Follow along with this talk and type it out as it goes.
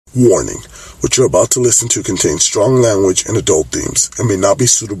Warning. What you're about to listen to contains strong language and adult themes and may not be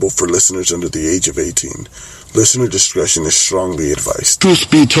suitable for listeners under the age of 18. Listener discretion is strongly advised.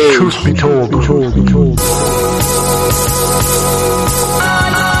 Truth be told. Truth be told. Truth be told.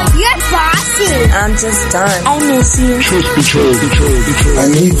 You're bossy. I'm just done. I miss you. Truth be told.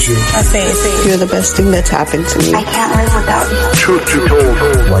 I need you. I think you're the best thing that's happened to me. I can't live without you. Truth be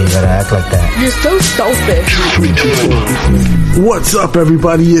told. Why you gotta act like that? You're so selfish. Truth be told. What's up,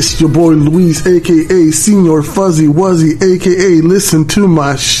 everybody? It's your boy Luis, aka Senior Fuzzy Wuzzy, aka Listen to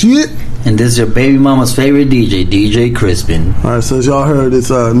My Shit. And this is your baby mama's favorite DJ, DJ Crispin. Alright, so as y'all heard, it's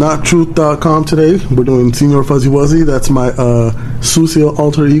nottruth.com today. We're doing Senior Fuzzy Wuzzy. That's my Sucio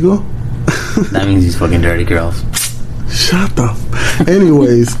alter ego. That means these fucking dirty girls. Shut up.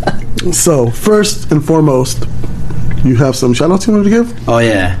 Anyways, so first and foremost, you have some shout outs you wanted to give? Oh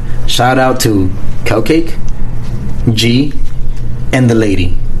yeah. Shout out to Cupcake, G, and the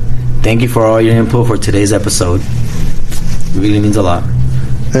lady. Thank you for all your input for today's episode. It really means a lot.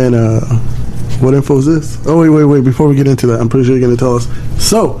 And what info is this? Oh, wait. Before we get into that, I'm pretty sure you're going to tell us.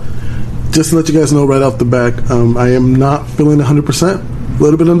 So, just to let you guys know right off the back, I am not feeling 100%. A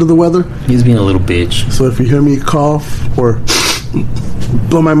little bit under the weather. He's being a little bitch. So if you hear me cough or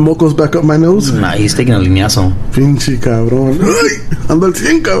blow my mocos back up my nose. Nah, he's taking a lineazo. Pinche cabrón. Ando al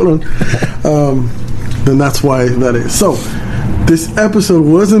 100, cabrón. Then that's why that is. So, this episode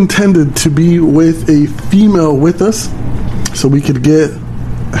was intended to be with a female with us, so we could get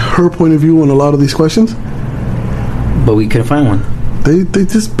her point of view on a lot of these questions. But we couldn't find one. They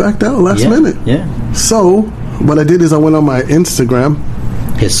just backed out last minute. Yeah. So, what I did is I went on my Instagram.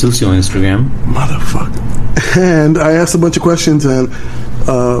 His Sucio Instagram. Motherfucker. And I asked a bunch of questions, and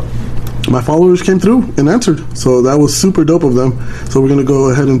my followers came through and answered. So that was super dope of them. So what we're going to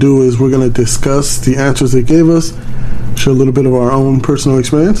go ahead and do is we're going to discuss the answers they gave us, share a little bit of our own personal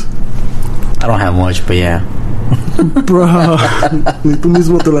experience. I don't have much, but yeah. Bruh, ni tú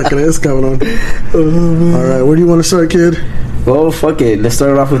mismo te la crees, cabrón. Alright, where do you want to start, kid? Well, fuck it. Let's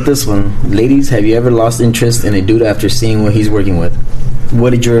start off with this one. Ladies, have you ever lost interest in a dude after seeing what he's working with?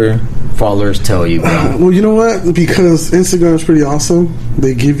 What did your followers tell you, bro? Well, you know what? Because Instagram is pretty awesome.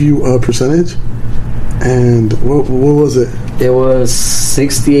 They give you a percentage. And what was it? It was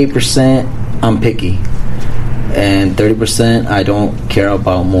 68% I'm picky. And 30% I don't care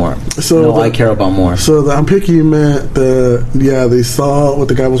about more. So I care about more. So the I'm picky meant they saw what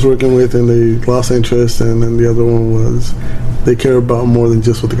the guy was working with and they lost interest, and then the other one was they care about more than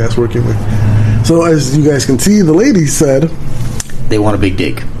just what the guy's working with. So as you guys can see, the lady said they want a big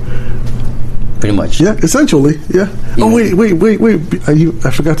dick. Pretty much. Yeah, essentially. Yeah. Oh wait.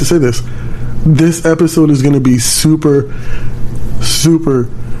 I forgot to say this. This episode is going to be super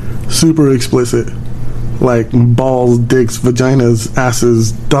explicit. Like balls, dicks, vaginas,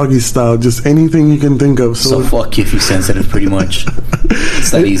 asses, doggy style, just anything you can think of. So fuck you if you're sensitive, pretty much. It's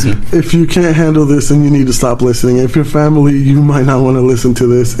that easy. If you can't handle this, then you need to stop listening. If you're family, you might not want to listen to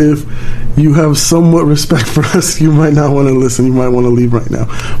this. If you have somewhat respect for us, you might not want to listen. You might want to leave right now.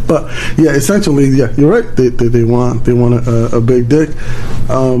 But yeah, essentially, yeah, you're right. They want a big dick.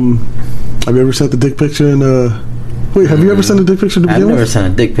 Have you ever sent the dick picture? Wait, have you ever sent a dick picture to begin with? I've never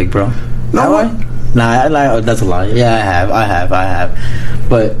sent a dick pic, bro. No, what? Nah, that's a lie. Yeah, I have.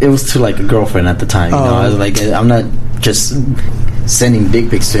 But it was to like a girlfriend at the time. You know, I was like, I'm not just sending dick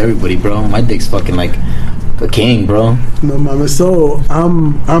pics to everybody, bro. My dick's fucking like a king, bro. No, mama. So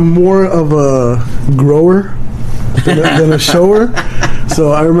I'm more of a grower than a shower.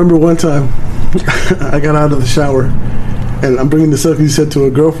 So I remember one time I got out of the shower, and I'm bringing this up. You said to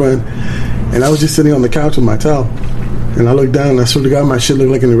a girlfriend, and I was just sitting on the couch with my towel, and I looked down, and I swear to God, my shit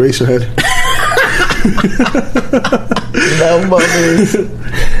looked like an eraser head. No, and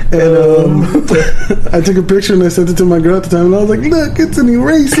I took a picture and I sent it to my girl at the time, and I was like, look, it's an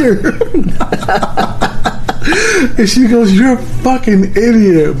eraser. And she goes, you're a fucking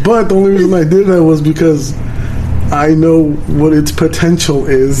idiot. But the only reason I did that was because I know what its potential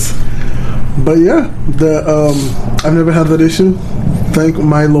is. But yeah, I've never had that issue, thank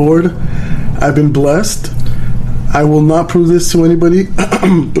my Lord. I've been blessed. I will not prove this to anybody,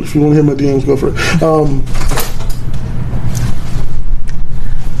 but if you want to hit my DMs, go for it.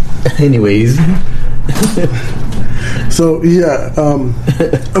 Anyways. So, yeah,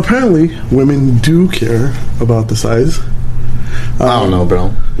 apparently women do care about the size. I don't know,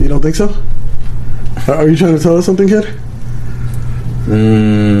 bro. You don't think so? Are you trying to tell us something, kid?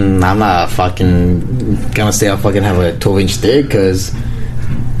 I'm not fucking gonna say I fucking have a 12-inch dick, because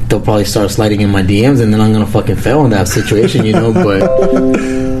they'll probably start sliding in my DMs, and then I'm gonna fucking fail in that situation, you know. But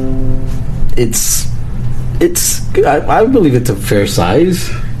it's I believe it's a fair size.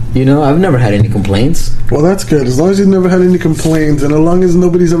 You know, I've never had any complaints. Well, that's good. As long as you've never had any complaints, and as long as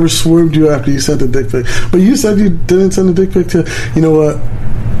nobody's ever swerved you after you sent a dick pic. But you said you didn't send a dick pic to. You know what?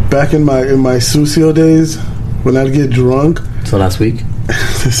 Back in my Sucio days, when I'd get drunk. So last week.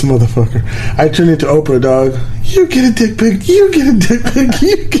 This motherfucker. I turned into Oprah, dog. You get a dick pic. You get a dick pic.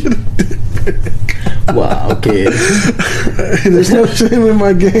 You get a dick pic. Wow. Okay. There's no shame in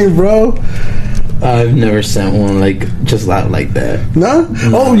my game, bro. I've never sent one just out like that. Nah?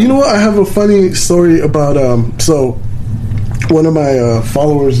 Oh, you know what? I have a funny story about so one of my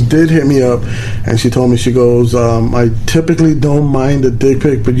followers did hit me up, and she told me, she goes, I typically don't mind a dick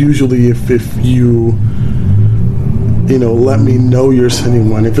pic, but usually if you let me know you're sending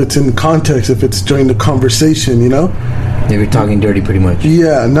one, if it's in context, if it's during the conversation, They were talking dirty pretty much.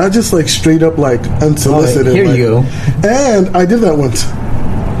 Yeah, not just straight up unsolicited. Here you go. And I did that once.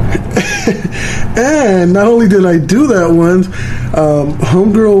 And not only did I do that once,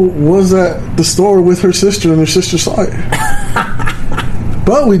 homegirl was at the store with her sister, and her sister saw it.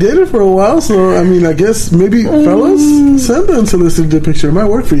 But we dated for a while, so I mean, I guess maybe fellas, send the unsolicited picture. It might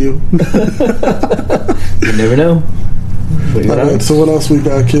work for you. You never know. Alright, so what else we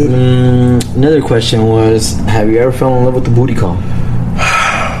got, kid? Another question was, have you ever fell in love with the booty call?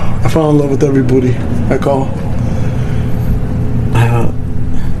 I fall in love with every booty I call.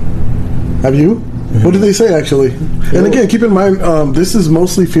 Have you? Mm-hmm. What did they say, actually? And again, keep in mind, this is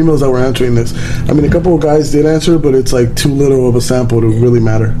mostly females that were answering this. I mean, a couple of guys did answer, but it's too little of a sample to really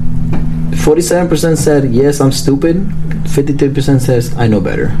matter. 47% said, yes, I'm stupid. 53% says, I know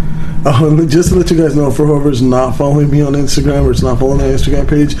better. Just to let you guys know, for whoever's not following me on Instagram or it's not following my Instagram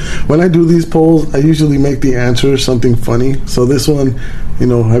page, when I do these polls, I usually make the answer something funny. So this one,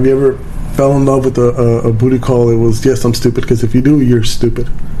 have you ever fell in love with a booty call? It was, yes, I'm stupid, because if you do, you're stupid.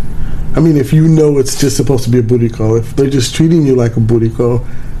 I mean, if you know it's just supposed to be a booty call, if they're just treating you like a booty call,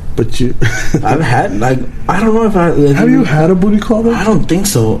 but you... I've had, I don't know if I... Have you had a booty call, though? I don't think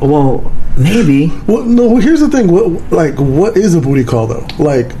so. Well, maybe. Well, no, here's the thing. What is a booty call, though?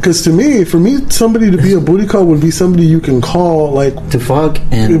 Because for me, somebody to be a booty call would be somebody you can call, to fuck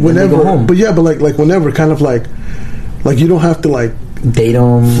and whenever. Go home. But yeah, but whenever, kind of like you don't have to, date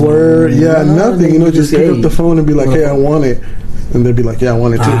them. Flirt, nothing. Just pick up the phone and be like, hey, I want it. And they'd be like, yeah, I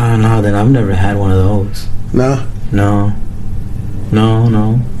want it too. No, then I've never had one of those. Nah? No.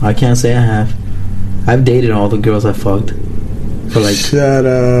 I can't say I have. I've dated all the girls I fucked. For Shut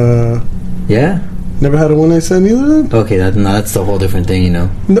up. Yeah? Never had a one-night stand either? Okay, that's a whole different thing, No.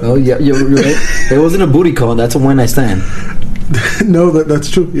 Oh, yeah, you're right. It wasn't a booty call. That's a one-night stand. No, that's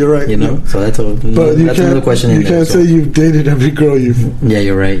true. You're right. So that's another question. You can't say you've dated every girl you've... Yeah,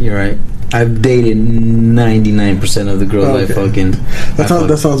 you're right. I've dated 99% of the girls I fucking... That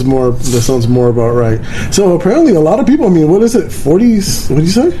sounds more about right. So apparently a lot of people, I mean, what is it, 40, what did you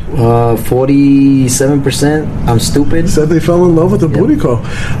say? 47%, I'm stupid. Said they fell in love with the booty call.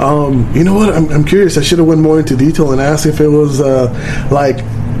 You know what, I'm curious. I should have went more into detail and asked if it was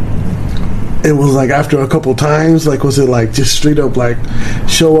it was after a couple times, was it just straight up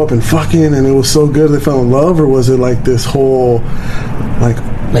show up and fucking and it was so good they fell in love, or was it this whole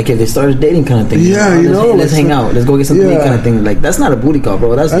if they started dating kind of thing? Yeah, let's hang out, let's go get something to eat kind of thing. That's not a booty call,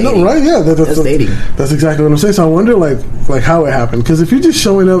 bro. That's dating. I know, right? Yeah, that's dating. That's exactly what I'm saying. So I wonder how it happened, because if you're just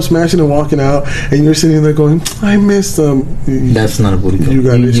showing up, smashing and walking out, and you're sitting there going, I missed them, that's not a booty call. You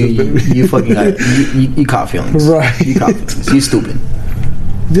got issues, baby. You fucking got you caught feelings, right? You caught feelings. You stupid.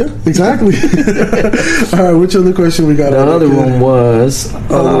 Yeah, exactly. All right, which other question we got? The other one was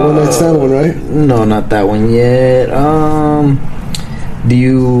the one-night stand one, right? No, not that one yet.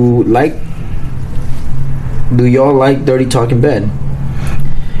 Do y'all like dirty talk in bed?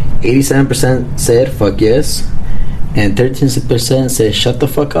 87% said fuck yes, and 13% said shut the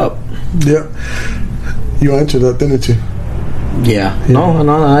fuck up. Yeah, you answered that, didn't you? Yeah. No,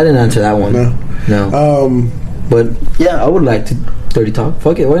 I didn't answer that one. No. But yeah, I would like to dirty talk.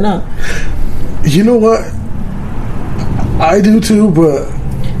 Fuck it, why not? You know what? I do too, but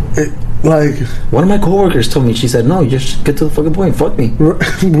one of my coworkers told me, she said, no, just get to the fucking point, fuck me.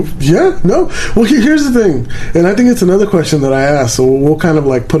 Yeah, no. Well, here's the thing, and I think it's another question that I asked, so we'll kind of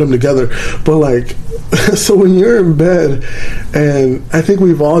put them together. But so when you're in bed, and I think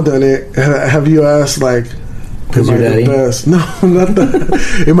we've all done it, have you asked who's your daddy? The best? No, not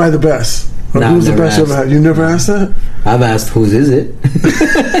that. Am I the best? Or who's the best you ever had? You never asked that? I've asked whose is it.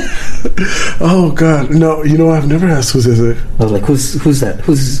 Oh God, no! I've never asked whose is it. I was like, who's that?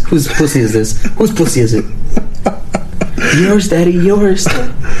 Whose pussy is this? Whose pussy is it? Yours, daddy. Yours.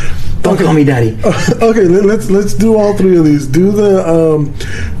 Don't call me daddy. Okay, let's do all three of these. Do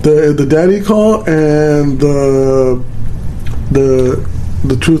the daddy call and the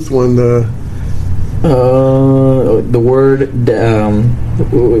The truth one. The word.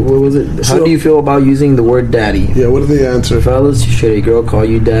 What was it? How So- do you feel about using the word daddy? Yeah, what did they answer? Fellas, should a girl call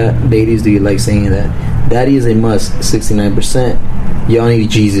you dad? Ladies, do you like saying that? Daddy is a must, 69%. Y'all need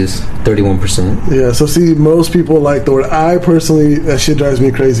Jesus, 31%. Yeah, so see, most people like the word. I personally, that shit drives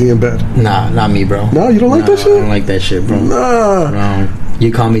me crazy in bed. Nah, not me, bro. No, you don't like that I shit? don't like that shit, bro. Nah. No.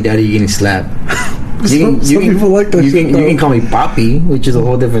 You call me daddy, you're getting slapped. Some people like that you shit, can, though. you can call me Poppy, which is a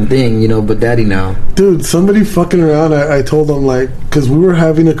whole different thing, you know, but daddy now. Dude, somebody fucking around, I told them, like, because we were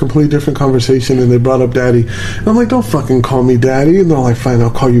having a completely different conversation and they brought up daddy. And I'm like, don't fucking call me daddy. And they're like, fine,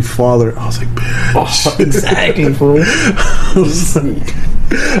 I'll call you father. I was like, bitch. Oh, exactly, fool. I was like,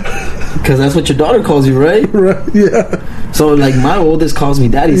 Because that's what your daughter calls you, right? right, yeah. So, like, my oldest calls me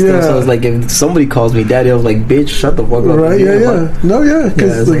daddy still. Yeah. So, I was like, if somebody calls me daddy, I was like, bitch, shut the fuck up. Right, You know, yeah. like- No, yeah,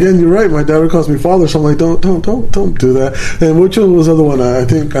 because Yeah, it's again, you're right. My daughter calls me father, so I'm like, don't do that. And which one was the other one? I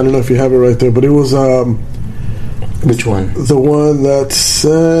think, I don't know if you have it right there, but it was Which one? the one that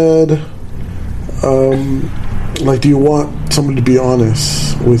said, like, do you want somebody to be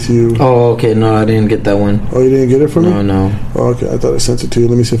honest with you? Oh, okay. No, I didn't get that one. Oh, you didn't get it from me? No. Oh, okay, I thought I sent it to you.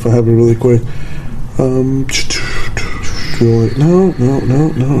 Let me see if I have it really quick. No.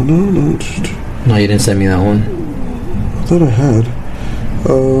 No, you didn't send me that one. I thought I had.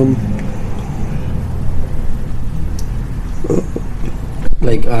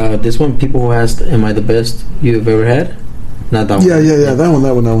 Like, this one, people who asked, am I the best you've ever had? Not that one. Yeah. That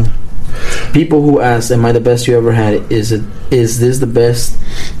one. People who asked, am I the best you ever had? Is this the best?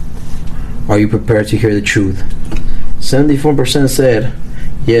 Are you prepared to hear the truth? 74% said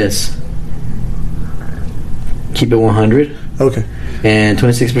yes. Keep it 100. Okay. And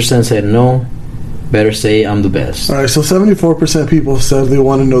 26% said no. Better say I'm the best. All right. So 74% people said they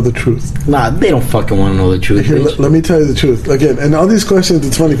want to know the truth. Nah, they don't fucking want to know the truth. Here, bitch. let me tell you the truth again. And all these questions,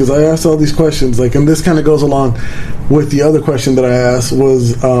 it's funny because I asked all these questions, like, and this kind of goes along with the other question that I asked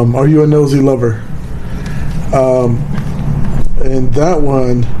was, are you a nosy lover? And that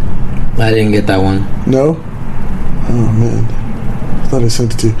one, I didn't get that one. no. Oh man, I thought I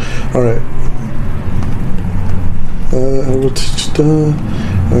sent it to you. All right.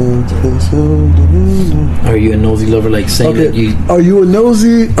 Are you a nosy lover? Like saying that you. Are you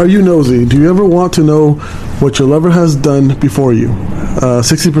nosy? Do you ever want to know what your lover has done before you?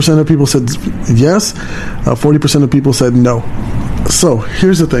 60% of people said yes. 40% of people said no. So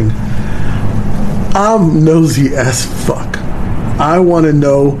here's the thing. I'm nosy as fuck. I want to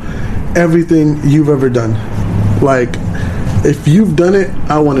know everything you've ever done. Like, if you've done it,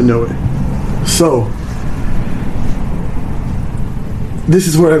 I want to know it. So this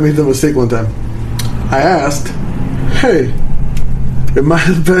is where I made the mistake one time. I asked, hey, am I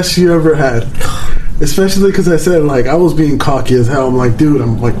the best you ever had? Especially because I said, like, I was being cocky as hell. I'm like, dude,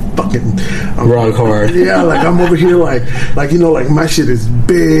 I'm like fucking Rock hard. Yeah, like I'm over here like you know, like my shit is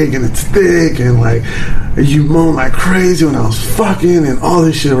big and it's thick and like you moan like crazy when I was fucking and all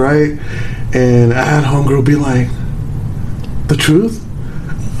this shit, right? And I had homegirl be like, the truth?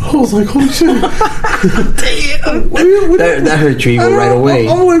 I was like, holy shit. Damn. That hurt you right away.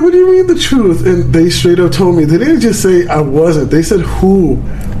 I'm like, what do you mean the truth? And they straight up told me. They didn't just say I wasn't. They said who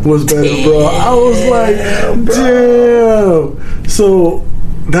was better, bro. I was like, damn. So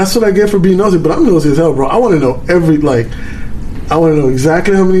that's what I get for being nosy. But I'm nosy as hell, bro. I want to know I want to know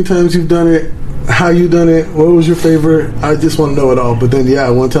exactly how many times you've done it, how you done it, what was your favorite. I just want to know it all. But then, yeah,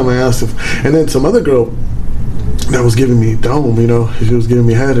 one time I asked if, and then some other girl that was giving me dome, you know, she was giving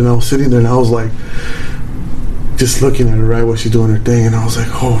me head, and I was sitting there and I was like, just looking at her, right, while she's doing her thing, and I was like,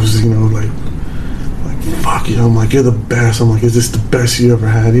 oh, you know, like fuck, you know, I'm like, you're the best. I'm like, is this the best you ever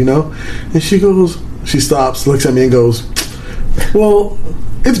had, you know? And she stops, looks at me and goes, well,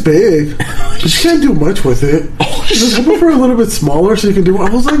 it's big, but you can't do much with it. She goes, I prefer a little bit smaller so you can do. I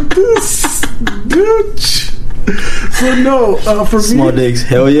was like, this bitch. So no, for Small me, dicks.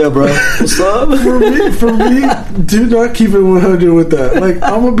 Hell yeah, bro. What's up? for me, do not keep it 100 with that. Like,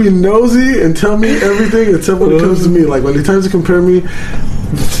 I'm gonna be nosy and tell me everything except when it comes to me. Like, when it comes to compare me,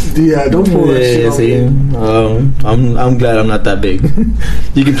 yeah, don't pull that shit on see, me. I'm glad I'm not that big.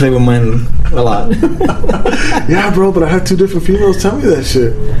 You can play with mine a lot. Yeah, bro, but I had two different females tell me that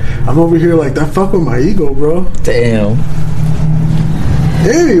shit. I'm over here like, that fuck with my ego, bro. Damn.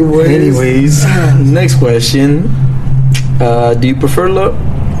 Anyways, Next question. Do you prefer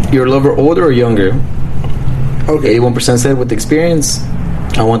your lover older or younger? okay. 81% said with experience.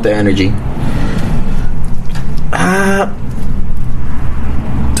 I want the energy.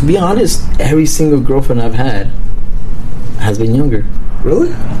 To be honest, every single girlfriend I've had has been younger.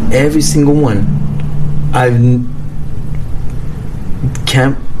 Really? Every single one.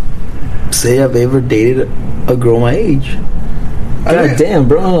 can't say I've ever dated a girl my age. God damn,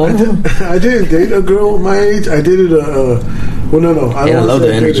 bro. I didn't date a girl my age. I dated a. Well, no. I love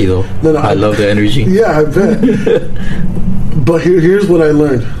the energy, though. No, I love the energy. Yeah, I bet. But here's what I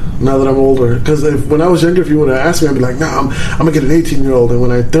learned now that I'm older. Because when I was younger, if you would have asked me, I'd be like, nah, I'm going to get an 18-year-old. And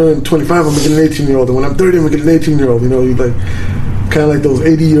when I turn 25, I'm going to get an 18-year-old. And when I'm 30, I'm going to get an 18-year-old. You know, you like kind of like those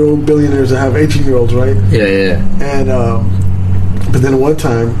 80-year-old billionaires that have 18-year-olds, right? Yeah. And but then one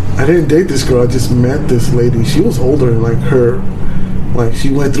time, I didn't date this girl. I just met this lady. She was older, and like she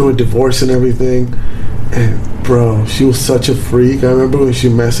went through a divorce and everything. And bro, she was such a freak. I remember when she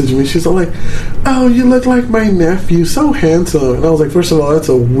messaged me, she's all like, "Oh, you look like my nephew, so handsome." And I was like, first of all, that's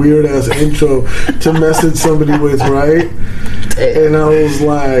a weird ass intro to message somebody with, right? And I was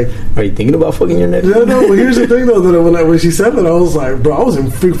like, "Are you thinking about fucking your nephew?" No. But here's the thing, though, that when she said that, I was like, bro, I was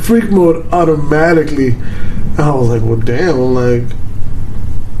in freak mode automatically. I was like, well, damn. I'm like,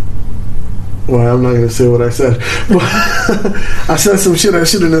 well, I'm not going to say what I said. But I said some shit I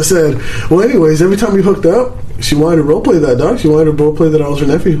shouldn't have said. Well, anyways, every time we hooked up, she wanted to roleplay that, dog. She wanted to roleplay that I was her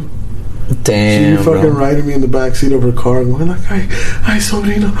nephew. Damn, she fucking riding me in the backseat of her car going like, ay,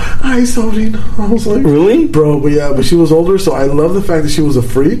 sobrino. I was like, really? Bro, but she was older, so I love the fact that she was a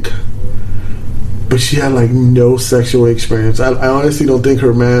freak. But she had like no sexual experience. I honestly don't think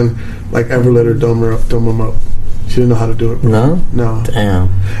her man like ever let her dumb him up. She didn't know how to do it. No. And Damn.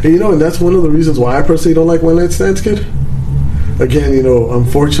 and that's one of the reasons why I personally don't like one night stands, kid. Again,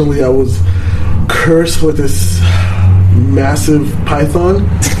 unfortunately, I was cursed with this massive python.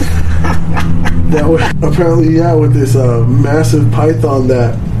 That was apparently, with this massive python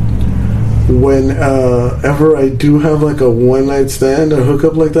that whenever I do have like a one night stand or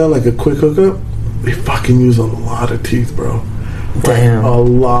hookup like that, like a quick hookup, they fucking use a lot of teeth, bro. Damn. Like, a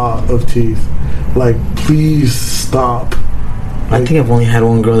lot of teeth. Like, please stop. I think I've only had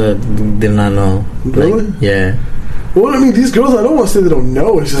one girl that did not know. Really? Like, yeah. Well, I mean, these girls, I don't want to say they don't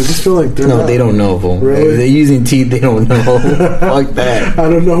know. I just feel like they don't know, fool. Really? They're using teeth, they don't know. Fuck that. I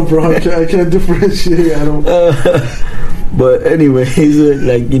don't know, bro. I can't differentiate. I don't. But anyways,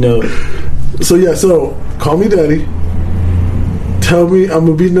 So call me daddy. Tell me I'm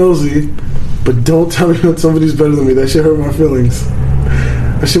gonna be nosy, but don't tell me when somebody's better than me. That shit hurt my feelings.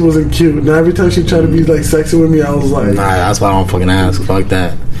 That shit wasn't cute. Now every time she tried to be like sexy with me, I was like, nah, that's why I don't fucking ask. Fuck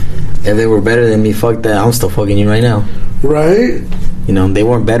that. If they were better than me, fuck that. I'm still fucking you right now. Right? They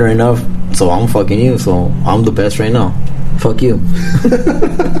weren't better enough, so I'm fucking you. So I'm the best right now. Fuck you.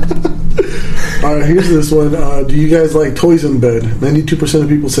 All right, here's this one. Do you guys like toys in bed? 92% of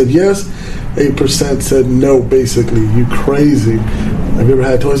people said yes. 8% said no, basically. You crazy. Have you ever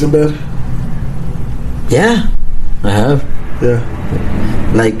had toys in bed? Yeah, I have. Yeah.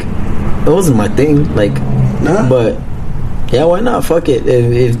 Like, it wasn't my thing. Like, nah? But, yeah, why not? Fuck it.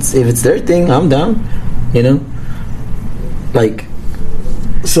 If it's their thing, I'm down. Like.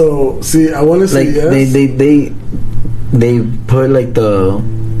 So, see, I want to say yes. They put like the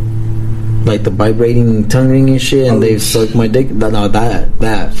vibrating tongue ring and shit, and they suck my dick. No,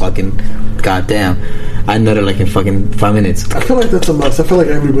 that fucking goddamn. I nutted like in fucking 5 minutes. I feel like that's a must. I feel like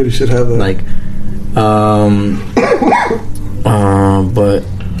everybody should have that. Like, but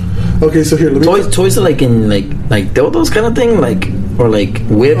okay, so here, let me toys are like in like dildos kind of thing, like, or like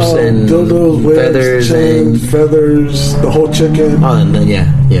whips and dildos, whips, feathers chains, and feathers, the whole chicken. Oh, no, yeah.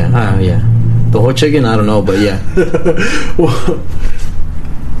 The whole chicken, I don't know, but yeah. Well,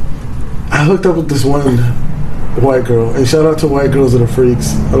 I hooked up with this one white girl, and shout out to white girls that are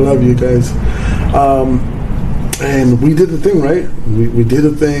freaks. I love you guys. And we did the thing, right? We did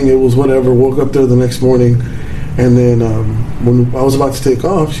the thing. It was whatever. Woke up there the next morning, and then when I was about to take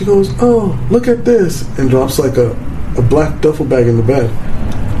off, she goes, "Oh, look at this," and drops like a black duffel bag in the bed.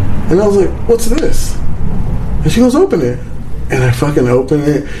 And I was like, "What's this?" And she goes, "Open it." And I fucking opened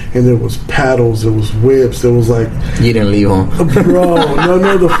it, and there was paddles, there was whips, there was like... You didn't leave home. Bro,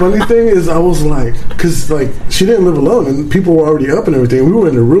 no, the funny thing is I was like... Because, like, she didn't live alone, and people were already up and everything. We were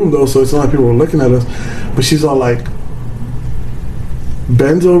in the room, though, so it's not like people were looking at us. But she's all like...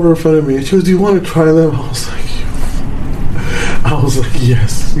 Bends over in front of me, and she goes, "Do you want to try them?" I was like,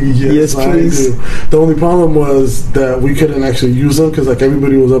 yes, I do. The only problem was that we couldn't actually use them, because, like,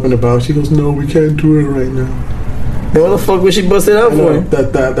 everybody was up and about. She goes, "No, we can't do it right now." Then what the fuck was she busted out for?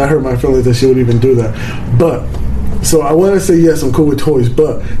 That hurt my feelings that she would even do that. But so I want to say yes, I'm cool with toys.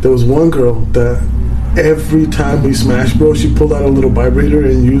 But there was one girl that every time we smashed, bro, she pulled out a little vibrator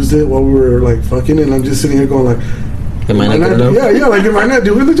and used it while we were like fucking. And I'm just sitting here going like, It might not get enough. Yeah, like, am I not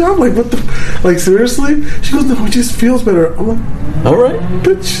doing the job? Like, what the... Like, seriously? She goes, no, it just feels better. I'm like, alright.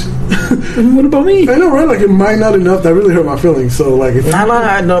 bitch. What about me? I know, right? Like, it might not enough. That really hurt my feelings. So, like... If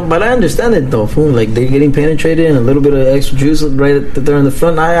I know, but I understand it, though, fool. Like, they're getting penetrated and a little bit of extra juice right there in the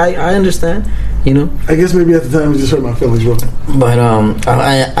front. I understand, you know? I guess maybe at the time it just hurt my feelings, bro. But,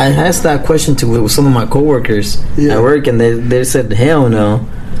 I asked that question to some of my coworkers at work, and they said, hell no.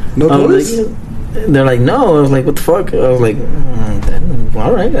 No toys? Like, they're like, no. I was like, what the fuck? I was like,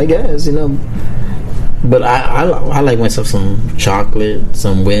 alright, I guess, you know. But I like myself some chocolate,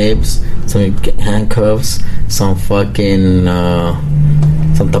 some whips, some handcuffs, some fucking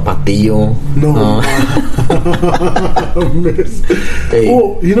some tapatio. No. Hey.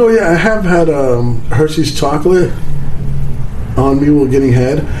 Well, you know, I have had Hershey's chocolate on me while getting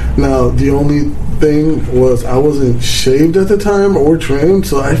head. Now, the only thing was I wasn't shaved at the time or trimmed,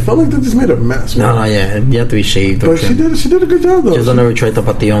 so I felt like that just made a mess. No, yeah, you have to be shaved. But she did a good job, though. Just don't ever try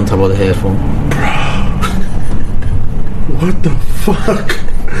tapatio on top of the headphone. What the fuck?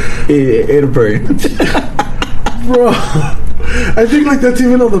 It'll burn. Bro, I think like that's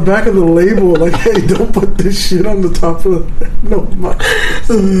even on the back of the label. Like, hey, don't put this shit on the top of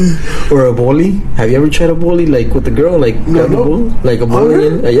Or a boli. Have you ever tried a boli, like with a girl? Like, no. Like a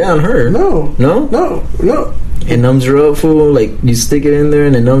boli? Yeah, on her. No. It numbs her up, fool. Like, you stick it in there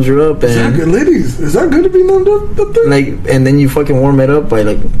and it numbs her up. And is that good, ladies? Is that good to be numbed up there? Like, and then you fucking warm it up by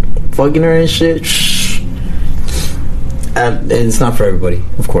like fucking her and shit. And it's not for everybody,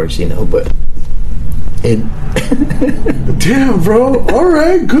 of course, you know, but it. Damn, bro. All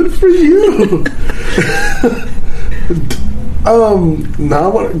right, good for you. Now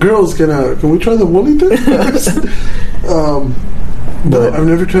what? Girls, can we try the woolly thing? No, I've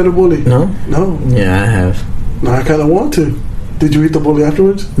never tried a bully. No? Yeah, I have. No, I kind of want to. Did you eat the bully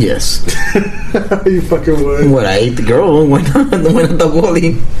afterwards? Yes. You fucking would. What, I ate the girl? Why not the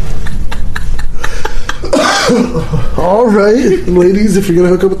bully? All right, ladies, if you're gonna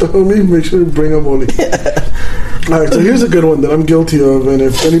hook up with the homie, make sure to bring a bully. All right, so here's a good one that I'm guilty of, and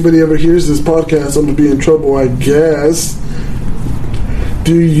if anybody ever hears this podcast, I'm gonna be in trouble, I guess.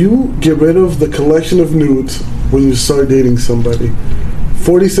 Do you get rid of the collection of nudes when you start dating somebody?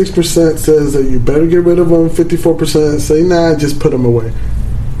 46% says that you better get rid of them. 54% say, nah, just put them away.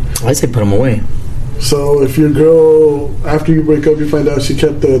 I say put them away. So if your girl, after you break up, you find out she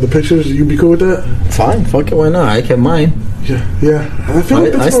kept the pictures, you be cool with that? Fine, fuck it, why not? I kept mine. Yeah. I feel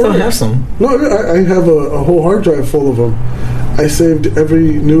like that's I still have some. No, I have a whole hard drive full of them. I saved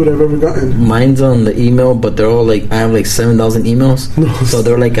every nude I've ever gotten. Mine's on the email, but they're all like, I have like 7,000 emails. So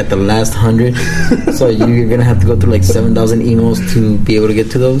they're like at the last 100. So you're going to have to go through like 7,000 emails to be able to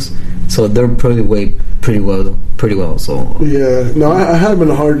get to those. So they're pretty well. So yeah, no, I have them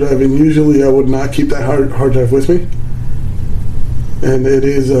in a hard drive, and usually I would not keep that hard drive with me. And it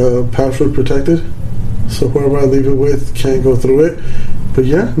is password protected, so whoever I leave it with can't go through it. But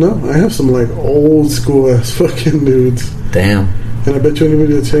yeah, no, I have some like old school ass fucking nudes. Damn. And I bet you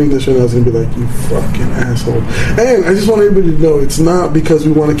anybody that's hearing this right now is going to be like, you fucking asshole. And I just want everybody to know, it's not because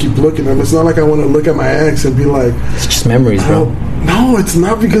we want to keep looking at them. It's not like I want to look at my ex and be like... It's just memories, bro. No, it's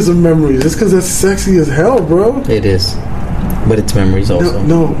not because of memories. It's because that's sexy as hell, bro. It is. But it's memories also.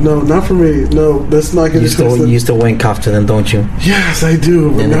 No, not for me. No, that's not going to... You still wank off to them, don't you? Yes, I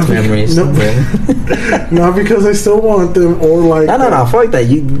do. And it's memories. Not because I still want them or like... No, fuck that.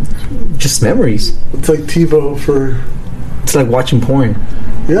 Just memories. It's like TiVo for... It's like watching porn.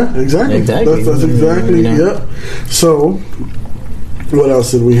 Yeah, exactly. That's exactly, yeah. So, what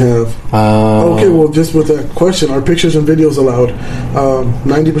else did we have? Okay, well, just with that question, are pictures and videos allowed?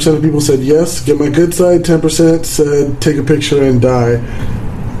 90% of people said yes, get my good side. 10% said take a picture and die.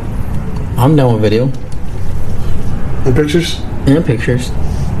 I'm down with video. And pictures? And pictures.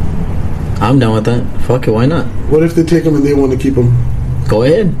 I'm down with that. Fuck it, why not? What if they take them and they want to keep them? Go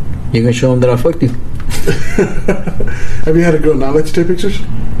ahead. You can show them that I fucked you. Have you had a girl not let you take pictures?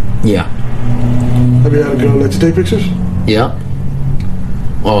 Yeah. Have you had a girl let you take pictures? Yeah.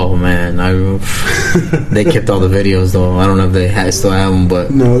 Oh man, they kept all the videos though. I don't know if they still have them, but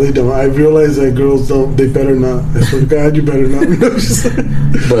no, they don't. I realize that girls don't. They better not. I swear to God, you better not.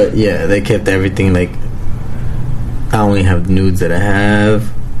 But yeah, they kept everything. Like, I only have nudes that I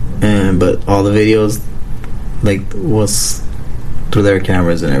have, but all the videos, like, was through their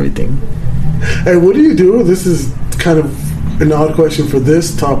cameras and everything. Hey, what do you do? This is kind of an odd question for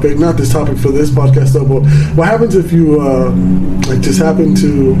this topic, not this topic for this podcast though, but what happens if you like just happen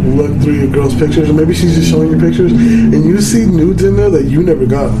to look through your girl's pictures, or maybe she's just showing you pictures and you see nudes in there that you never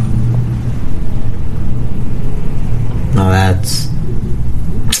got?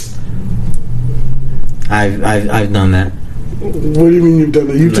 I've done that. What do you mean you've done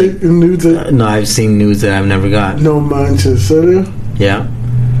that? You take nudes that... No, I've seen nudes that I've never got. No manches, serio? Yeah.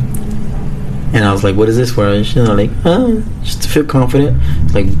 And I was like, what is this for? And she's like, just to feel confident.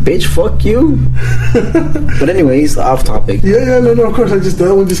 Like, bitch, fuck you. But anyways, off topic. Yeah, no, of course.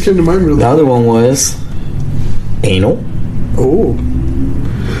 That one just came to mind really The other one was anal. Oh.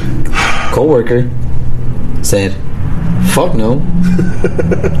 Co-worker said, fuck no.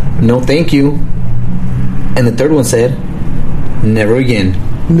 No thank you. And the third one said, never again.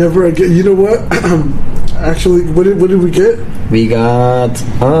 Never again. You know what? Actually, what did we get? We got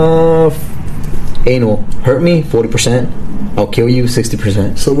anal. Hurt me 40%. I'll kill you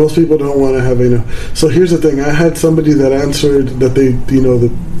 60%. So most people don't want to have anal. So here's the thing. I had somebody that answered that they,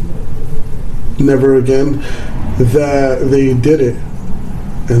 the never again, that they did it,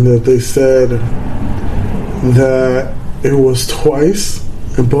 and that they said that it was twice,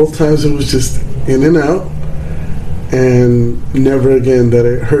 and both times it was just in and out, and never again that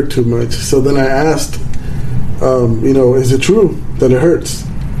it hurt too much. So then I asked, is it true that it hurts?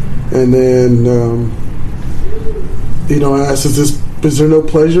 And then, I asked, is there no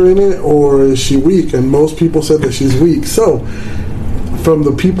pleasure in it, or is she weak? And most people said that she's weak. So, from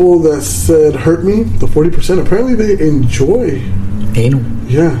the people that said hurt me, the 40%, apparently they enjoy anal.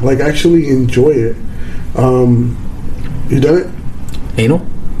 Yeah, like actually enjoy it. You done it? Anal?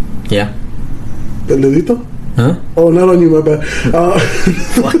 Yeah. El dedito? Huh? Oh, not on you, my bad.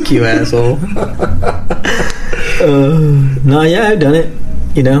 Fuck you, asshole. No, yeah, I've done it.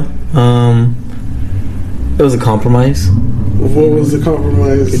 It was a compromise. What was the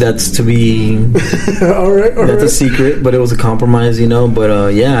compromise? That's to be... all right. That's a secret, but it was a compromise,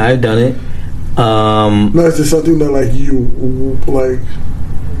 But, yeah, I've done it. No, is it something that, like, you, like...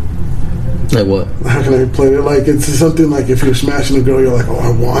 Like what? How can I play it? Like, it's something like if you're smashing a girl, you're like, oh,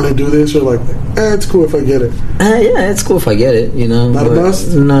 I want to do this, or like, it's cool if I get it. Yeah, it's cool if I get it, Not a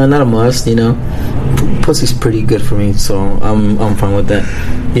must? No, not a must, Pussy's pretty good for me, so I'm fine with that,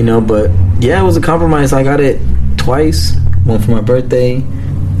 But yeah, it was a compromise. I got it twice, one for my birthday,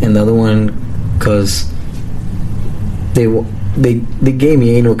 and the other one because they gave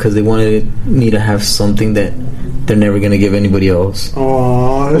me anal because they wanted me to have something that they're never gonna give anybody else.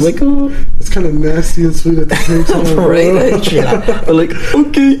 Oh, like, it's kind of nasty and sweet at the same time, right? Yeah. I'm like,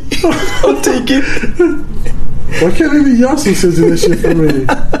 okay, I'll take it. Why can't even Yasu say this shit for me?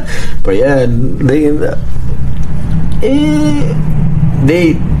 But yeah,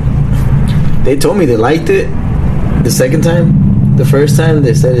 they told me they liked it the second time. The first time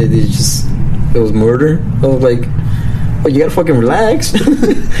they said it was murder. I was like, oh, you gotta fucking relax.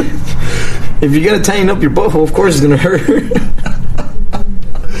 If you're gonna tighten up your butthole, of course it's gonna hurt.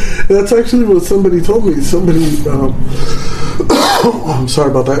 That's actually what somebody told me. I'm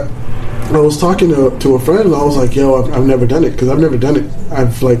sorry about that. I was talking to a friend, and I was like, yo, I've never done it, because I've never done it.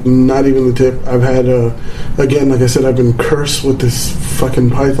 I've, like, not even the tip. I've had, again, like I said, I've been cursed with this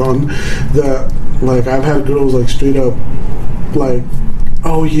fucking python that, like, I've had girls, like, straight up, like,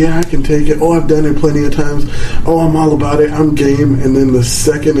 oh, yeah, I can take it. Oh, I've done it plenty of times. Oh, I'm all about it. I'm game. And then the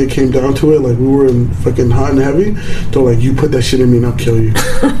second it came down to it, like, we were in fucking hot and heavy, they're like, you put that shit in me and I'll kill you.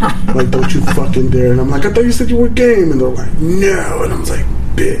 Like, don't you fucking dare. And I'm like, I thought you said you were game. And they're like, no. And I was like,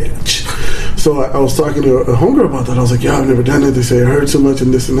 bitch. So I was talking to a homegirl about that. I was like, yeah, I've never done it. They say it hurts so much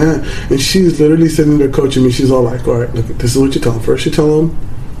and this and that. And she's literally sitting there coaching me. She's all like, all right, look, this is what you tell them. First you tell them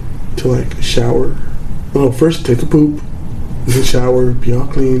to, like, shower. No, first take a poop. Then shower, be all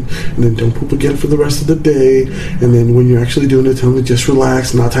clean, and then don't poop again for the rest of the day. And then when you're actually doing it, tell them to just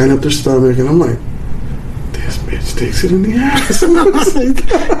relax, not tying up their stomach. And I'm like, this bitch takes it in the ass. And I was like,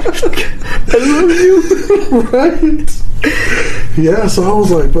 I love you. Right? Yeah, so I was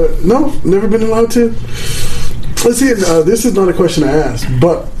like, but no, never been allowed to. Let's see, this is not a question I asked,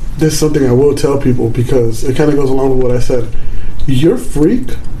 but this is something I will tell people because it kind of goes along with what I said. Your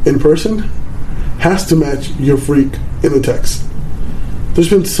freak in person has to match your freak in the text. There's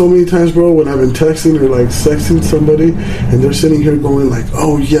been so many times, bro, when I've been texting or like sexting somebody and they're sitting here going like,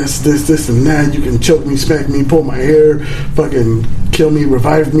 oh yes, this and that, you can choke me, smack me, pull my hair, fucking kill me,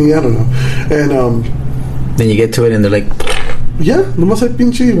 revive me, I don't know. And then you get to it and they're like, yeah, nomás like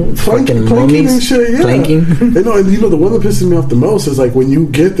pinche planking and shit, yeah. Planking. And the one that pisses me off the most is like when you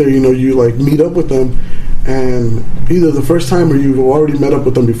get there, you like meet up with them, and either the first time or you've already met up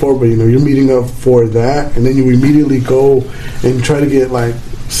with them before, but you're meeting up for that, and then you immediately go and try to get like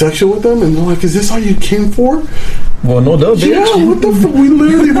sexual with them, and they're like, is this all you came for? Well, no, bitch. Yeah, what the fuck? We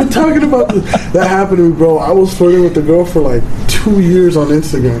literally been talking about this. That happened to me, bro. I was flirting with the girl for like 2 years on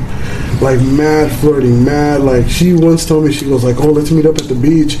Instagram. Like mad flirting, mad. Like she once told me, she goes like, oh, let's meet up at the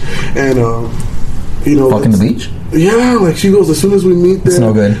beach. And you know, Fucking the beach? Yeah, like she goes, as soon as we meet there, It's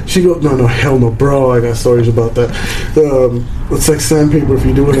no good. She goes, no, hell no, bro. I got stories about that. It's like sandpaper if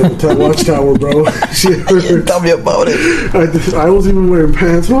you do it at the watchtower, bro. Tell me about it. I was even wearing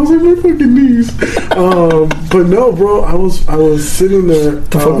pants, and I was like, my fucking knees. But no, bro, I was sitting there.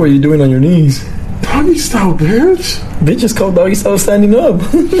 The fuck were you doing on your knees? Doggy style, bitch. Bitch is called doggy style standing up.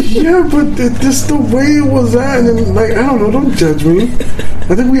 Yeah, but just the way it was at, and then, like, I don't know, don't judge me.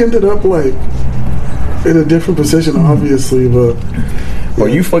 I think we ended up like in a different position, obviously, but. Or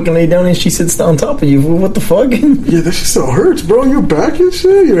you fucking lay down and she sits on top of you. What the fuck? Yeah, that shit still hurts, bro. Your back and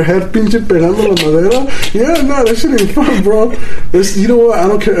shit. Your head pinche pegando la madera. Yeah, no, that shit ain't fun, bro. You know what? I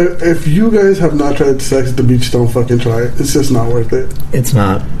don't care. If you guys have not tried sex at the beach, don't fucking try it. It's just not worth it. It's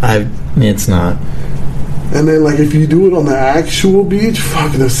not. It's not. And then, like, if you do it on the actual beach,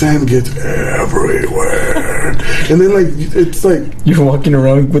 fuck, the sand gets everywhere. And then, like, it's like... You're walking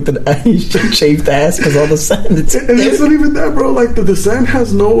around with an shaved ass because all the sand... And it's not even that, bro. Like, the sand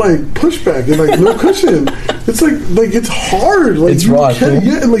has no, like, pushback. And, like, no cushion. It's, like, it's hard. Like, it's you raw, can't,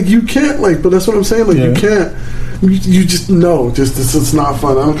 yeah, like, you can't, like... But that's what I'm saying. Like, you can't... You just no, it's not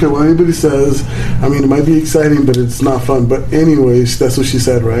fun. I don't care what anybody says. I mean, it might be exciting, but it's not fun. But anyways, that's what she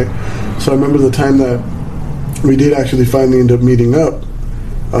said, right? So I remember the time that we did actually finally end up meeting up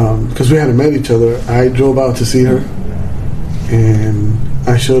because we hadn't met each other. I drove out to see her, and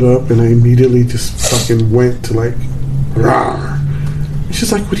I showed up, and I immediately just fucking went to like, rawr.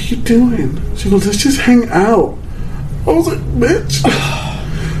 She's like, "What are you doing?" She goes, "Let's just hang out." I was like, "Bitch."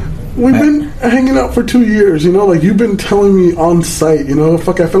 We've been hanging out for 2 years, you know? Like, you've been telling me on site, you know?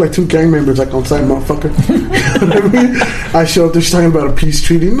 Fuck, I feel like two gang members, like, on site, motherfucker. You know what I mean? I show up there, she's talking about a peace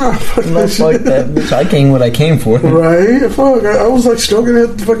treaty. Nah, fuck no, that fuck shit. that, bitch. I came what I came for. Right? Fuck, I was, like, stroking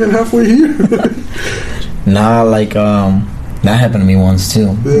it fucking halfway here. Nah, like, that happened to me once,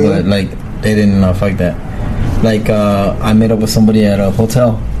 too. Yeah. But, like, they didn't, fuck that. Like, I met up with somebody at a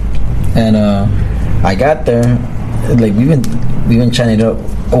hotel. And, I got there. Like, we've been chatting it up.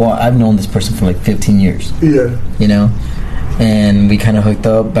 Well, I've known this person for like 15 years. Yeah. You know? And we kind of hooked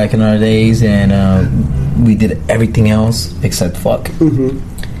up back in our days, and we did everything else except fuck. Mm-hmm.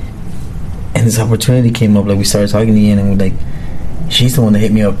 And this opportunity came up. Like, we started talking again, and we're like, she's the one that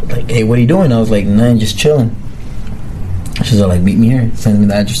hit me up. Like, hey, what are you doing? I was like, nah, just chilling. She's like, meet me here. Send me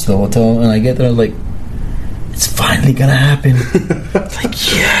the address to the hotel. And I get there, I was like, it's finally gonna happen. Like,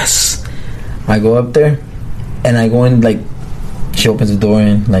 yes. I go up there, and I go in, like, she opens the door,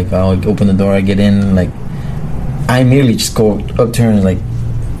 and like I'll open the door, I get in, like I immediately just go up to her and like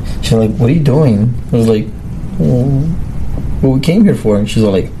she's like, what are you doing? I was like, what we came here for? And she's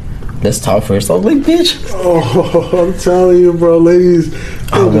like, let's talk first. I was like, bitch. Oh, I'm telling you, bro, ladies.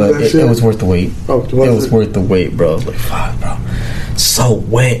 But it was worth the wait. Oh, it was worth the wait, bro. I was like, fuck, bro, so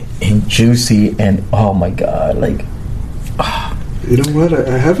wet and juicy, and oh my god, like you know what,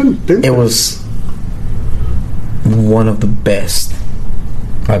 I haven't been it was one of the best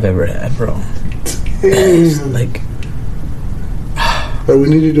I've ever had, bro. Like, we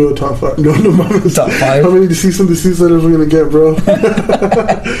need to do a top 5. No, mama. Top 5? How many cease and desist letters we're gonna get, bro?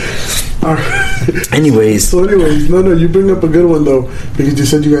 All right. Anyways, no, you bring up a good one though, because you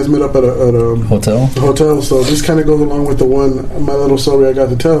said you guys met up at a hotel. So this kind of goes along with the one, my little story I got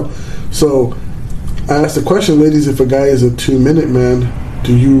to tell. So I asked the question, ladies, if a guy is a 2-minute man,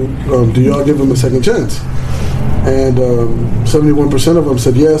 do y'all give him a second chance? And 71% of them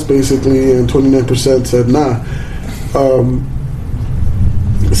said yes, basically, and 29% said nah.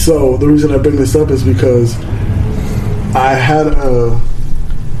 So the reason I bring this up is because I had a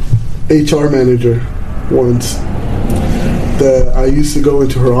HR manager once that I used to go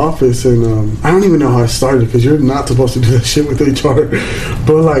into her office, and I don't even know how I started, because you're not supposed to do that shit with HR.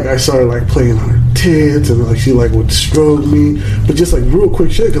 But like I started like playing on her tits, and like she like would stroke me, but just like real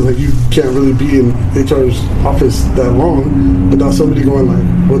quick shit, because like you can't really be in HR's office that long without somebody going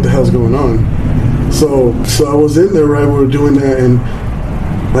like, what the hell's going on? So I was in there, right? We were doing that, and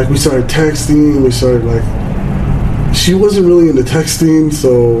like we started texting. We started like, she wasn't really into texting,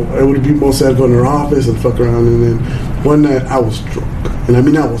 so it would be mostly I'd go in her office and fuck around. And then one night I was drunk, and I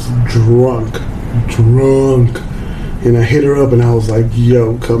mean I was drunk, and I hit her up and I was like,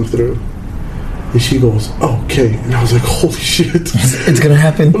 yo, come through. And she goes, okay. And I was like, holy shit, it's gonna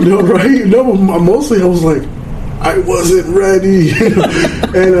happen. No, right? No, mostly I was like, I wasn't ready.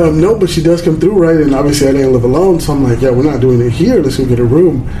 And no, but she does come through, right? And obviously I didn't live alone, so I'm like, yeah, we're not doing it here, let's go get a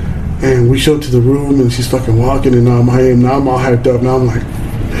room. And we show up to the room, and she's fucking walking, and now I'm all hyped up. Now I'm like,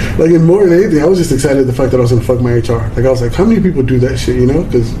 and more than anything, I was just excited the fact that I was gonna fuck my HR. Like, I was like, how many people do that shit, you know?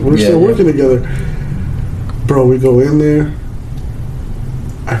 Because we're still working together. Bro, we go in there,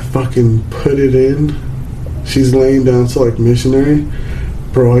 I fucking put it in. She's laying down, so like missionary.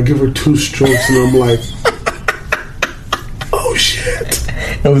 Bro, I give her 2 strokes and I'm like, oh shit.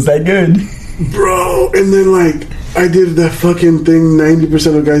 Was that good? Bro, and then like, I did that fucking thing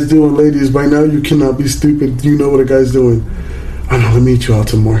 90% of guys do on ladies. By now you cannot be stupid. You know what a guy's doing. I know, let me eat you out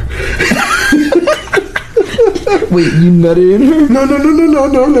some more. Wait, you nutted in her?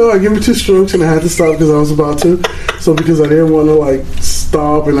 No. I gave her 2 strokes and I had to stop because I was about to. So because I didn't want to like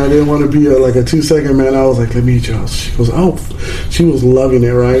stop and I didn't want to be like a 2-second man, I was like, let me eat you out. She goes, oh. She was loving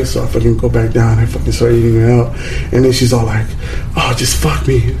it, right? So I fucking go back down. I fucking start eating her out. And then she's all like, oh, just fuck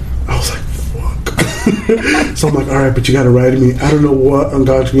me. I was like, fuck. So I'm like, all right, but you got to ride me. I don't know what on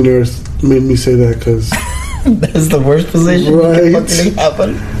God's green earth made me say that because... That's the worst position. Right.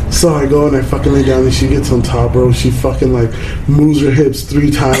 So I go and I fucking lay down and she gets on top, bro. She fucking like moves her hips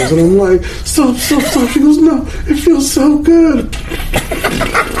 3 times and I'm like, stop. She goes, no, it feels so good.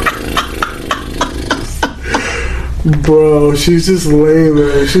 Bro, she's just laying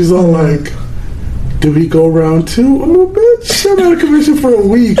there. She's all like, do we go round 2? I'm like, bitch, I'm out of commission for a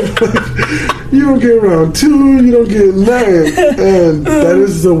week. You don't get round 2, you don't get nothing. And that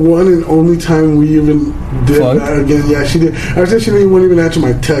is the one and only time we even did that again. Yeah, she did. I said she didn't even answer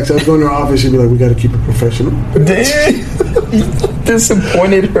my text. I was going to her office, she'd be like, we got to keep it professional. Damn.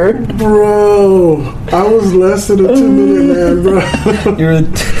 Disappointed her. Bro, I was less than a 2-minute man, bro. You're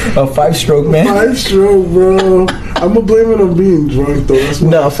a 5-stroke man. 5-stroke, bro. I'm gonna blame it on being drunk, though. That's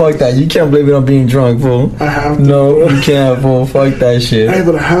nah, fuck that. You can't blame it on being drunk, fool. I have to. No, bro. you can't, fool. Fuck that shit. Hey,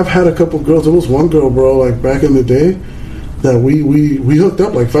 but I have had a couple girls. There was one girl, bro, like back in the day, that we hooked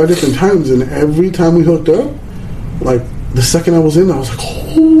up like 5 different times, and every time we hooked up, like the second I was in, I was like,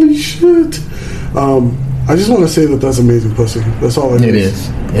 holy shit. I just want to say that that's amazing pussy. That's all it is.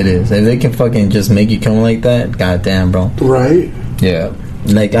 It is. If they can fucking just make you come like that, goddamn, bro. Right? Yeah.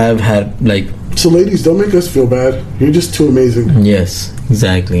 Like, I've had, like... So, ladies, don't make us feel bad. You're just too amazing. Yes,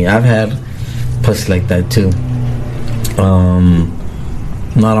 exactly. I've had pussy like that, too.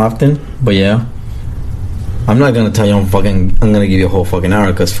 Not often, but yeah. I'm not gonna tell you I'm gonna give you a whole fucking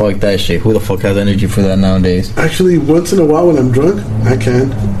hour, because fuck that shit. Who the fuck has energy for that nowadays? Actually, once in a while when I'm drunk, I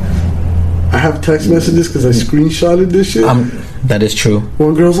can. I have text messages because I screenshotted this shit. That is true.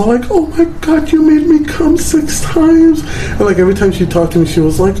 One girl's all like, oh my god, you made me come 6 times. And like every time she talked to me, she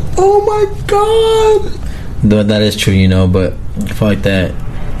was like, oh my god. That is true, you know, but fuck that.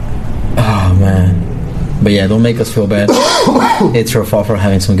 Oh man. But yeah, don't make us feel bad. It's her fault for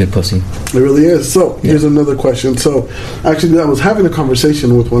having some good pussy. It really is. So here's another question. So actually, I was having a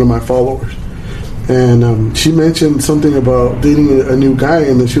conversation with one of my followers, and she mentioned something about dating a new guy,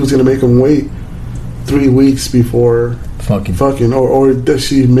 and that she was going to make him wait 3 weeks before fucking, or that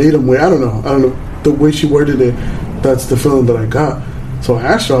she made him wait. I don't know. The way she worded it, that's the feeling that I got. So I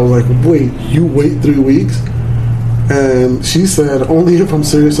asked her, I was like, wait, you wait 3 weeks? And she said, only if I'm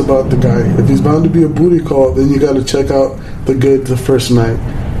serious about the guy. If he's bound to be a booty call, then you got to check out the good the first night.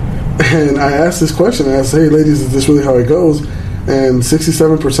 And I asked this question. I asked, hey, ladies, is this really how it goes? And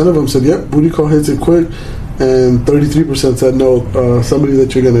 67% of them said, yep, booty call hits it quick. And 33% said, no, somebody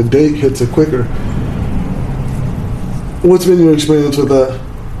that you're going to date hits it quicker. What's been your experience with that?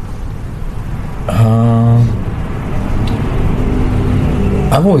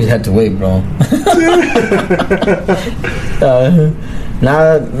 I've always had to wait, bro.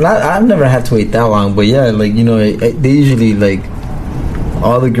 I've never had to wait that long, but yeah, like, you know, they usually, like,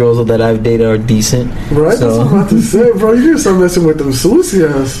 all the girls that I've dated are decent. Right, so, that's what I'm about to say, bro. You just start messing with them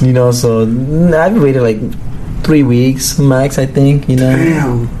Susias. You know, so I've waited like 3 weeks max, I think, you know.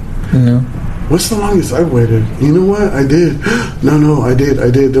 Damn. You know. What's the longest I've waited? You know what? I did. No, I did.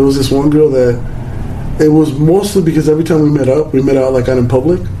 There was this one girl that, it was mostly because every time we met out like out in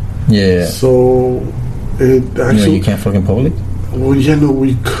public. Yeah. So it actually. You know, you can't fucking public? Well, yeah, no,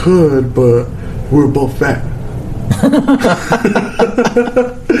 we could, but we were both fat.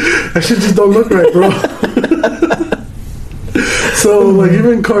 That shit just don't look right, bro. So like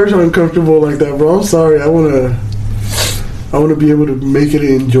even cars are uncomfortable like that, bro. I'm sorry. I wanna be able to make it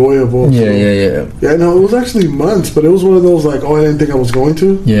enjoyable. Yeah. Yeah, no, it was actually months, but it was one of those like, oh, I didn't think I was going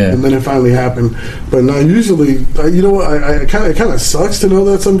to. Yeah. And then it finally happened. But now usually, you know what, it kind of sucks to know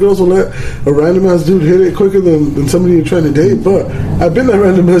that some girls will let a random ass dude hit it quicker than somebody you're trying to date. But I've been that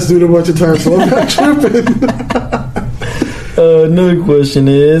random ass dude a bunch of times, so I'm not tripping. Another question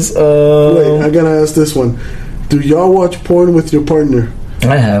is... Wait, I gotta ask this one. Do y'all watch porn with your partner?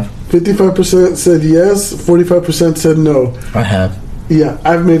 I have. 55% said yes, 45% said no. I have. Yeah,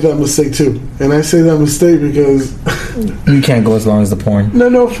 I've made that mistake too. And I say that mistake because... You can't go as long as the porn.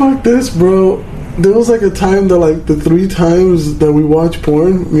 No, fuck this, bro. there was like a time that like the 3 times that we watched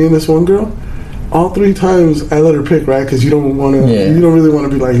porn, me and this one girl, all 3 times I let her pick, right? Because you don't want to, you don't really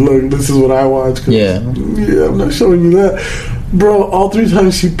want to be like, look, this is what I watch. Yeah, I'm not showing you that. Bro, all 3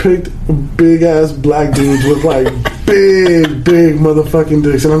 times she picked big ass black dudes with like big motherfucking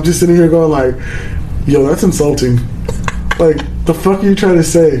dicks, and I'm just sitting here going like, yo, that's insulting. Like, the fuck are you trying to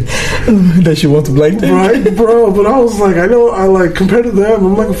say? That she wants a black dick? Right, bro. But I was like, I know, I like, compared to them,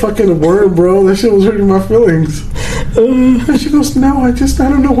 I'm like a fucking worm, bro. That shit was hurting my feelings. And she goes, no, I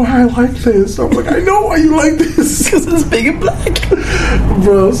don't know why I like this. I'm like, I know why you like this. Because it's big and black.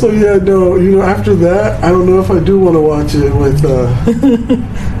 Bro, so yeah, no, you know, after that, I don't know if I do want to watch it with,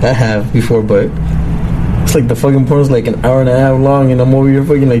 I have before, but it's like the fucking porn's like an hour and a half long, and I'm over here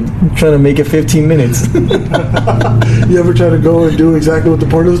fucking like trying to make it 15 minutes. You ever try to go and do exactly what the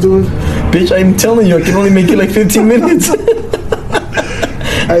porno's doing? Bitch, I'm telling you, I can only make it like 15 minutes.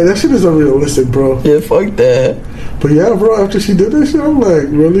 Hey, that shit is unrealistic, bro. Yeah, fuck that. But yeah, bro, after she did that shit, I'm like,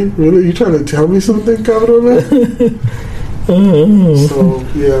 really? You trying to tell me something, Cameron, man? So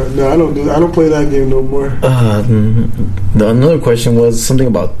yeah, no, I don't play that game no more. Another question was something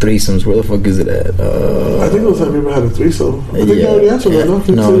about threesomes. Where the fuck is it at? I think it was, have you ever had a threesome? I think I already answered that.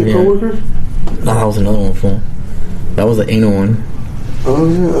 No, your coworker? No, that was another one, fool. That was the anal one. Oh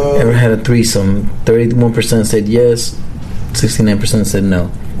yeah. Ever had a threesome? 31% said yes. 69% said no.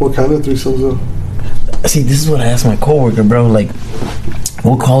 What kind of threesomes though? See, this is what I asked my coworker, bro. Like,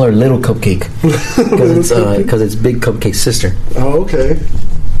 we'll call her Little Cupcake because it's Big Cupcake's sister. Oh, okay.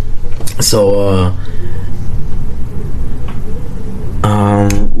 So,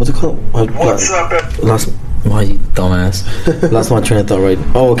 what's it called? What's up? Why, you dumbass? Lost my train of thought. Right.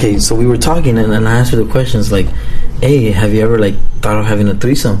 Oh, okay. So we were talking, and I asked her the questions like, "Hey, have you ever like thought of having a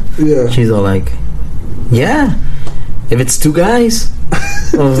threesome?" Yeah. She's all like, "Yeah, if it's 2 guys."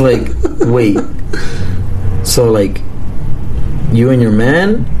 I was like, "Wait." So like, you and your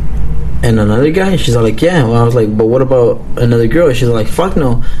man and another guy? She's all like, yeah. Well, I was like, but what about another girl? She's like, fuck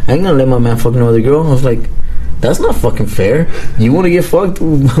no, I ain't gonna let my man fuck no other girl. I was like, that's not fucking fair. You want to get fucked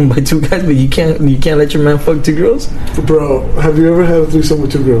by 2 guys, but you can't let your man fuck 2 girls? Bro, have you ever had a threesome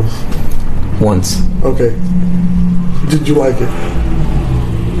with 2 girls? Once. Okay. Did you like it?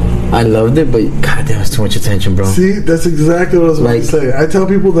 I loved it, but god, there was too much attention, bro. See, that's exactly what I was about to say. I tell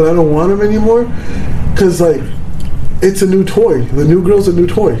people that I don't want them anymore because, like, it's a new toy. The new girl's a new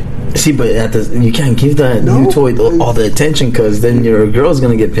toy. See, but you can't give that new toy all the attention because then your girl's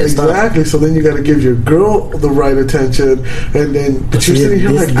gonna get pissed off. Exactly. So then you got to give your girl the right attention, and then but you're sitting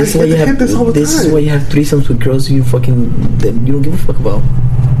here like, I hit this all the time. This is why you have threesomes with girls you don't give a fuck about.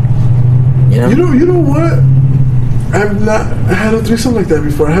 You know? You know what? I've not had a threesome like that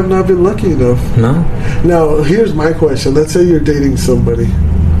before. I have not been lucky enough. No? Now, here's my question. Let's say you're dating somebody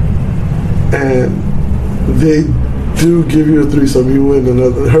and they do give you a threesome, you and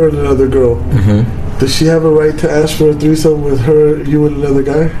her and another girl. Mm-hmm. Does she have a right to ask for a threesome with her, you and another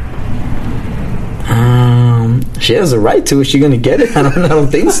guy? She has a right to. Is she gonna get it? I don't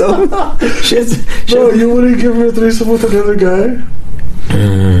think so. No, you wouldn't give her a threesome with another guy?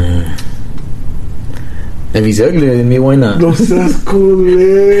 If he's uglier than me, why not? No seas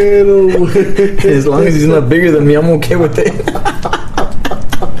culero, güey. As long as he's not bigger than me, I'm okay with it.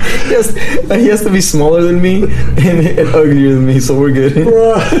 He has to be smaller than me and uglier than me, so we're good.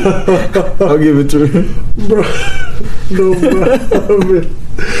 I'll give it to him. Bro, no,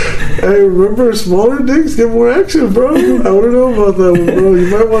 hey, remember, smaller dicks get more action, bro. I want to know about that one, bro. You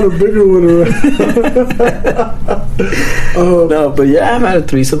might want a bigger one. No, but yeah, I've had a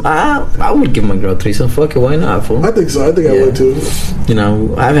threesome. I would give my girl a threesome. Fuck it, why not, fool? I think so. I think I would too. You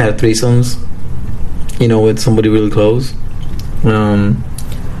know, I've had threesomes, with somebody really close.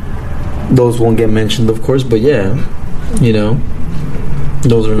 Those won't get mentioned, of course, but yeah,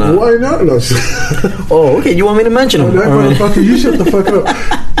 those are not. Why not? No. Oh, okay. You want me to mention them? Motherfucker, you shut the fuck up.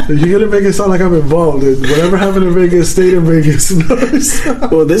 You're gonna make it sound like I'm involved. Whatever happened in Vegas stayed in Vegas.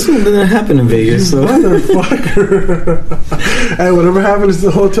 Well, this one didn't happen in Vegas, so. Motherfucker. Hey, whatever happens at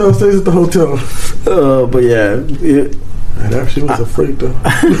the hotel stays at the hotel. But yeah. And actually was a freak though.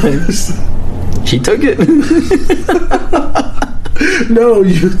 She took it. No,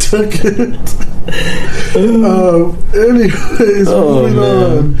 you took it. Anyways, moving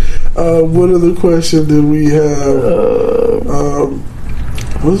on. What other question did we have?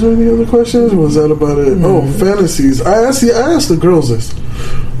 Was there any other questions? Or was that about it? Oh, fantasies. I asked the girls this.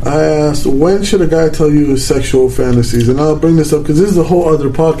 I asked, when should a guy tell you his sexual fantasies? And I'll bring this up because this is a whole other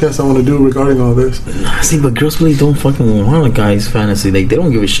podcast I want to do regarding all this. See, but girls really don't fucking want a guy's fantasy. Like, they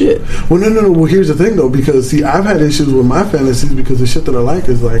don't give a shit. Well, no. Well, here's the thing, though, because, see, I've had issues with my fantasies because the shit that I like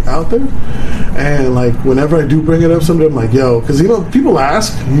is, like, out there. And, like, whenever I do bring it up, somebody, I'm like, yo, because, you know, people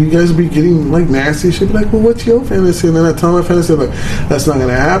ask, you guys be getting, like, nasty shit. Be like, well, what's your fantasy? And then I tell my fantasy, like, that's not going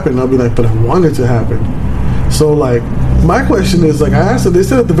to happen. And I'll be like, but I want it to happen. So, like, my question is, like, I asked her, they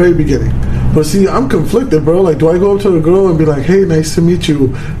said at the very beginning. But see, I'm conflicted, bro. Like, do I go up to a girl and be like, hey, nice to meet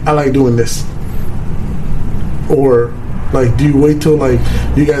you, I like doing this? Or, like, do you wait till, like,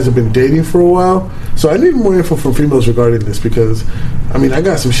 you guys have been dating for a while? So I need more info from females regarding this because, I mean, I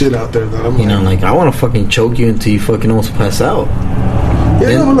got some shit out there that I'm You know, like, I want to fucking choke you until you fucking almost pass out.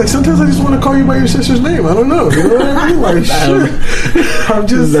 Yeah, no, but like sometimes I just want to call you by your sister's name. I don't know. You know what I mean? Like, shit. I'm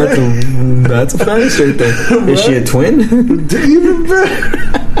just saying. That's a fantasy right there. Right? Is she a twin? Even better.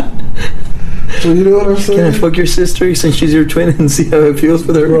 So you know what I'm saying? Can I fuck your sister since she's your twin and see how it feels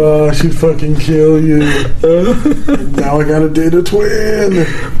for her? Bro, she'd fucking kill you. Now I gotta date a twin.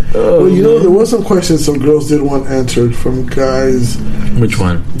 Well, you know, there was some questions some girls did want answered from guys. Which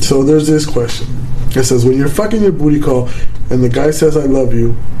one? So there's this question. It says, when you're fucking your booty call and the guy says I love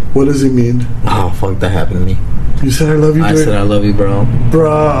you, what does he mean? Oh, fuck, that happened to me. You said I love you? I said I love you, bro.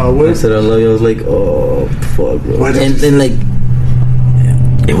 Bro, what? I said I love you. I was like, oh, fuck, bro. And like,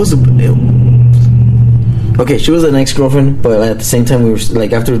 it was okay, she was an ex-girlfriend, but at the same time, we were,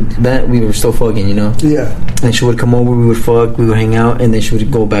 like, after that, we were still fucking, you know? Yeah. And she would come over, we would fuck, we would hang out, and then she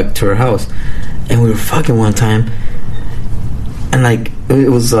would go back to her house. And we were fucking one time. And, like, it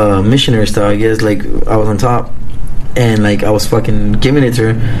was missionary style, I guess. Like, I was on top. And, like, I was fucking giving it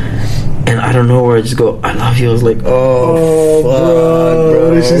to her. And I don't know where I just go, I love you. I was like, oh fuck, bro.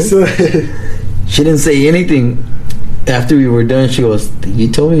 What did she say? She didn't say anything. After we were done, she goes, you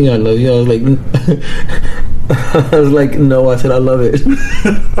told me I love you. I was like, I was like, no. I said I love it.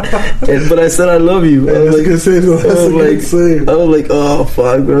 But I said I love you. I was like, I was like, oh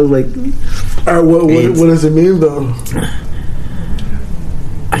fuck, bro. I was like, all right, what does it mean though?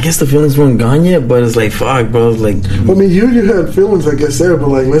 I guess the feelings weren't gone yet, but it's like, fuck, bro. It's like, I mean, you had feelings, I guess, there, but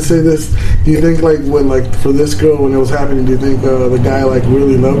like, let's say this. Do you think, like, when, like, for this girl, when it was happening, do you think the guy, like,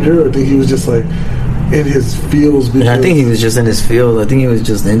 really loved her, or do you think he was just, like, in his feels? Because I think he was just in his feels. I think he was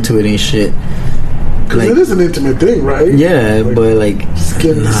just into it and shit. Because like, it is an intimate thing, right? Yeah, like, but, like,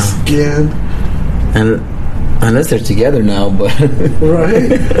 skin to skin. And unless they're together now, but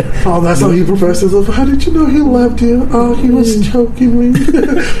right? Oh, that's how he professes of. How did you know he loved you? Oh, he was choking me,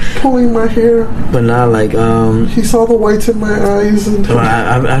 pulling my hair. But not like he saw the whites in my eyes. And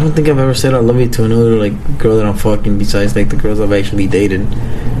I don't think I've ever said I love you to another like girl that I'm fucking. Besides like the girls I've actually dated.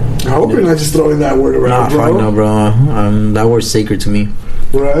 I hope you're not just throwing that word around, bro. Fuck no, bro. That word's sacred to me.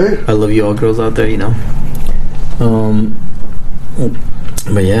 Right. I love you all girls out there, you know.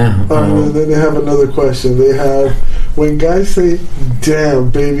 But yeah. And then they have another question. They have, when guys say,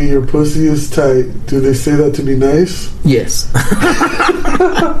 damn, baby, your pussy is tight, do they say that to be nice? Yes.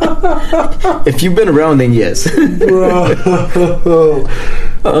 If you've been around, then yes. Bro.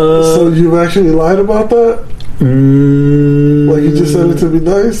 So you've actually lied about that? Like you just said it to be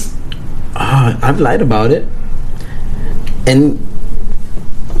nice? I've lied about it. And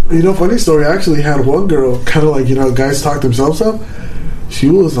you know, funny story, I actually had one girl, kind of like, you know, guys talk themselves up. She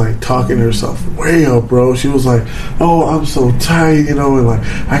was like talking herself way up, bro. She was like, oh, I'm so tight, you know, and like,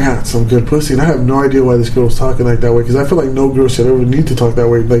 I got some good pussy. And I have no idea why this girl was talking like that way, because I feel like no girl should ever need to talk that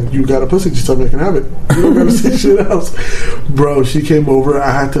way. Like, you got a pussy, just tell me I can have it. You don't gotta say shit else. Bro, she came over,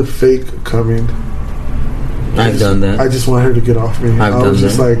 I had to fake coming. I've done that. I just want her to get off me. I was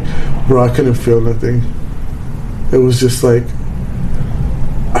just like, bro, I couldn't feel nothing. It was just like,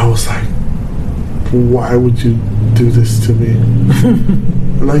 I was like, why would you do this to me?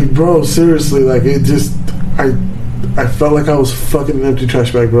 Like, bro, seriously, like, it just, I felt like I was fucking an empty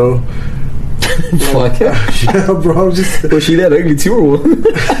trash bag, bro. Fuck like, yeah, bro. Just was she that ugly too, or what?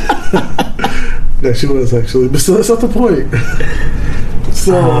 Yeah, she was actually, but so that's not the point.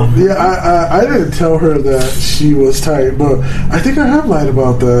 So yeah, I didn't tell her that she was tight, but I think I have lied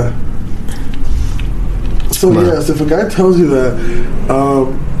about that. So yes, if a guy tells you that,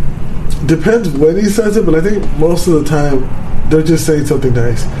 depends when he says it, but I think most of the time they're just saying something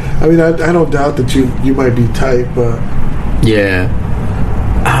nice. I mean, I don't doubt that you might be tight, but yeah,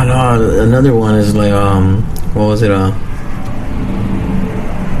 I don't know. Another one is like, what was it?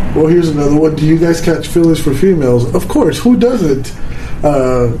 Well, here's another one. Do you guys catch feelings for females? Of course. Who doesn't?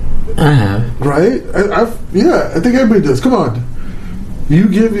 I have. Right? I think everybody does. Come on. You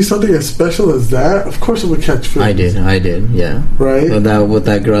give me something as special as that, of course it would catch feelings. I did, yeah. Right? With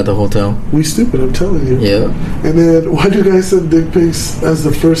that girl at the hotel. We stupid, I'm telling you. Yeah. And then, why do you guys send dick pics as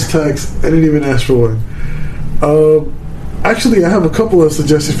the first text? I didn't even ask for one. Actually, I have a couple of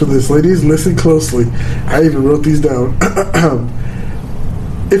suggestions for this. Ladies, listen closely. I even wrote these down.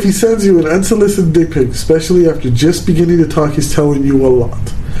 If he sends you an unsolicited dick pic, especially after just beginning to talk, he's telling you a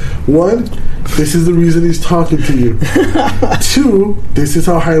lot. 1, this is the reason he's talking to you. 2, this is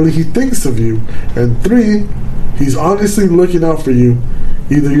how highly he thinks of you. And 3, he's honestly looking out for you.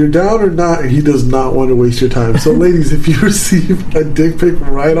 Either you're down or not, and he does not want to waste your time. So, ladies, if you receive a dick pic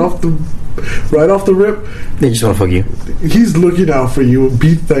right off the rip, They just want to fuck you. He's looking out for you, and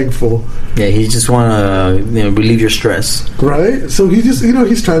be thankful. Yeah, he just want to relieve your stress. Right? So he just,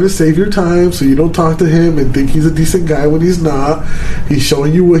 he's trying to save your time so you don't talk to him and think he's a decent guy when he's not. He's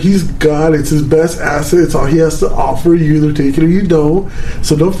showing you what he's got. It's his best asset. It's all he has to offer. You either take it or you don't.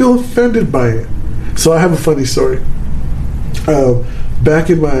 So don't feel offended by it. So I have a funny story. Back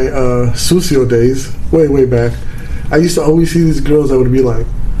in my Sucio days, way back, I used to always see these girls that would be like,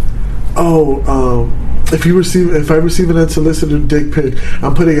 if I receive an unsolicited dick pic,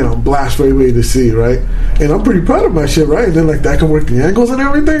 I'm putting it on blast for everybody to see, right? And I'm pretty proud of my shit, right? And then that can work the angles and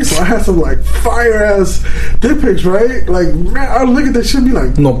everything. So I had some fire ass dick pics, right? Man, I look at that shit and be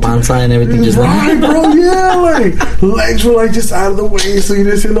like, no panza and everything, just right, bro, yeah, legs were just out of the way, so you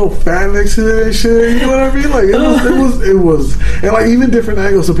didn't see no fat next to it and shit. You know what I mean? It was, and even different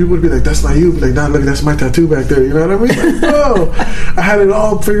angles. So people would be like, that's not you. Be like, nah, look, that's my tattoo back there. You know what I mean? Bro, I had it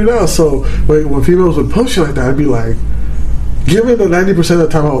all figured out. So when females would post shit like that, I'd be like, given that 90% of the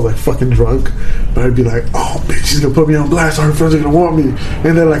time I was fucking drunk, but I'd be like, oh bitch, she's gonna put me on blast, all her friends are gonna want me,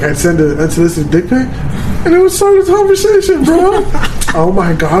 and then I'd send an unsolicited dick pic, and it would start a conversation, bro. Oh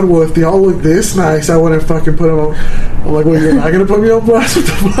my god, well if they all look this nice, I wouldn't fucking put them on. I'm like, well, you're not gonna put me on blast? What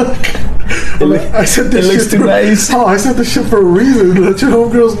the fuck? I said this shit too nice. Oh, I said this shit for a reason. Let your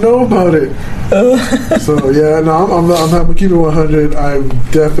homegirls know about it. So yeah, no, I'm not keeping 100. I've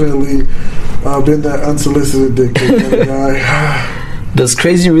definitely been that unsolicited dick pic kind of guy. Does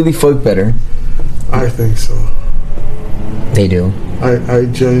crazy really fuck better? I think so. They do. I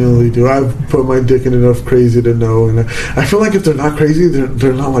genuinely do. I've put my dick in enough crazy to know, and I feel like if they're not crazy,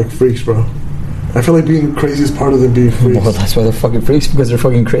 they're not freaks, bro. I feel like being crazy is part of them being freaks. Well, that's why they're fucking freaks, because they're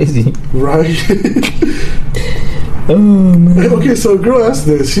fucking crazy. Right? Oh, man. Okay, so a girl asked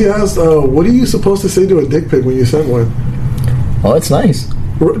this. She asked, what are you supposed to say to a dick pic when you send one? Oh, it's nice.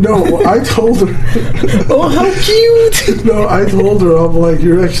 No, I told her. Oh, how cute! No, I told her, I'm like,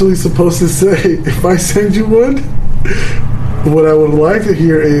 you're actually supposed to say, if I send you one, what I would like to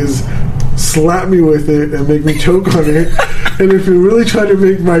hear is slap me with it and make me choke on it. And if you're really trying to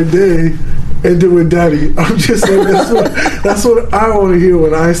make my day, and do it, daddy. I'm just like, that's what I want to hear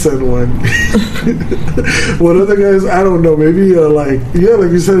when I send one. What other guys, I don't know. Maybe like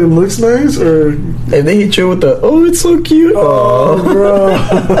you said, it looks nice, or and they hit you with the, oh, it's so cute. Oh, bro.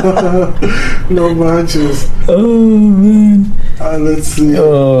 No manches. Oh man. Let's see.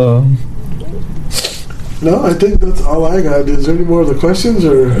 No, I think that's all I got. Is there any more other questions,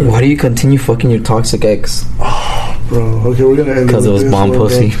 or why do you continue fucking your toxic ex? Bro, okay, we're gonna end because it was bomb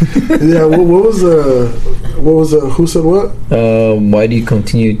pussy. Yeah, what was who said what? Why do you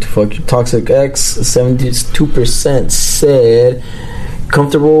continue to fuck your toxic ex? 72% said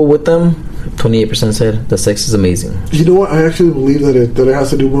comfortable with them. 28% said the sex is amazing. You know what? I actually believe that it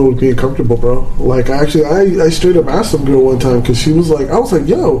has to do more with being comfortable, bro. I straight up asked some girl one time because she was like, I was like,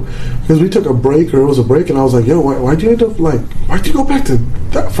 yo, because we took a break, or it was a break, and I was like, yo, why'd you end up why'd you go back to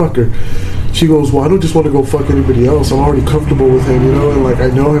that fucker? She goes, well, I don't just want to go fuck anybody else. I'm already comfortable with him, and I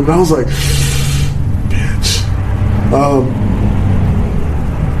know him. And I was like, bitch. But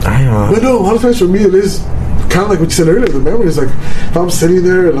no, a lot of times for me it is kind of like what you said earlier. The memory is if I'm sitting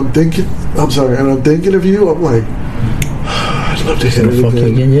there and I'm thinking of you, I'm like, I'd love to hit it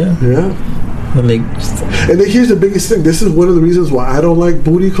again. Yeah. And then here's the biggest thing. This is one of the reasons why I don't like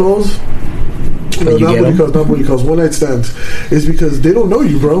booty calls. No, not booty calls. One night stands is because they don't know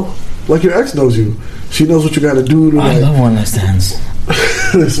you, bro. Like your ex knows you. She knows what you got to do. I love one night stands.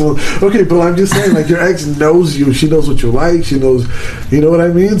 Okay, but I'm just saying, your ex knows you. She knows what you like. She knows, you know what I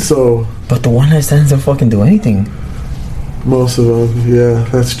mean? So. But the one night stands don't fucking do anything. Most of them, yeah,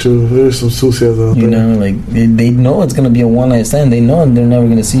 that's true. There's some sucias out there. You know, they know it's gonna be a one night stand. They know they're never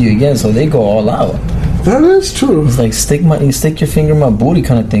gonna see you again, so they go all out. That is true. It's like stick your finger in my booty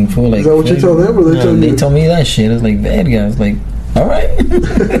kind of thing, fool. Is that what you tell them, or they tell you? They tell me that shit. It's like bad guys. All right.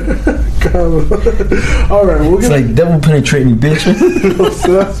 All right, It's like devil penetrating, bitch.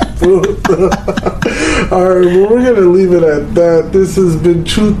 All right, well, we're gonna leave it at that. This has been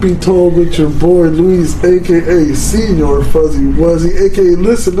Truth Be Told with your boy Luis, aka Senior Fuzzy Wuzzy, aka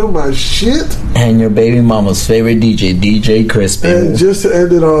Listen to My Shit, And your baby mama's favorite DJ, DJ Crispy. and just to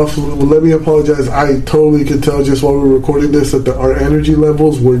end it off, let me apologize. I totally could tell just while we were recording this that our energy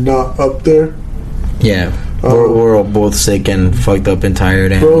levels were not up there. Yeah. We're all both sick and fucked up and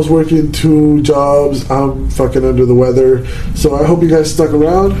tired. And Bro's working 2 jobs. I'm fucking under the weather. So I hope you guys stuck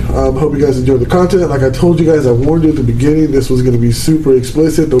around. Hope you guys enjoyed the content. Like I told you guys, I warned you at the beginning, this was going to be super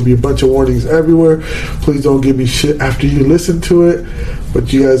explicit. There'll be a bunch of warnings everywhere. Please don't give me shit after you listen to it.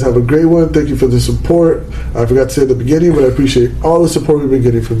 But you guys have a great one. Thank you for the support. I forgot to say at the beginning, but I appreciate all the support we've been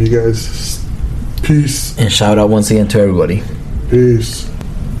getting from you guys. Peace. shout out once again to everybody. Peace.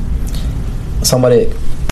 Somebody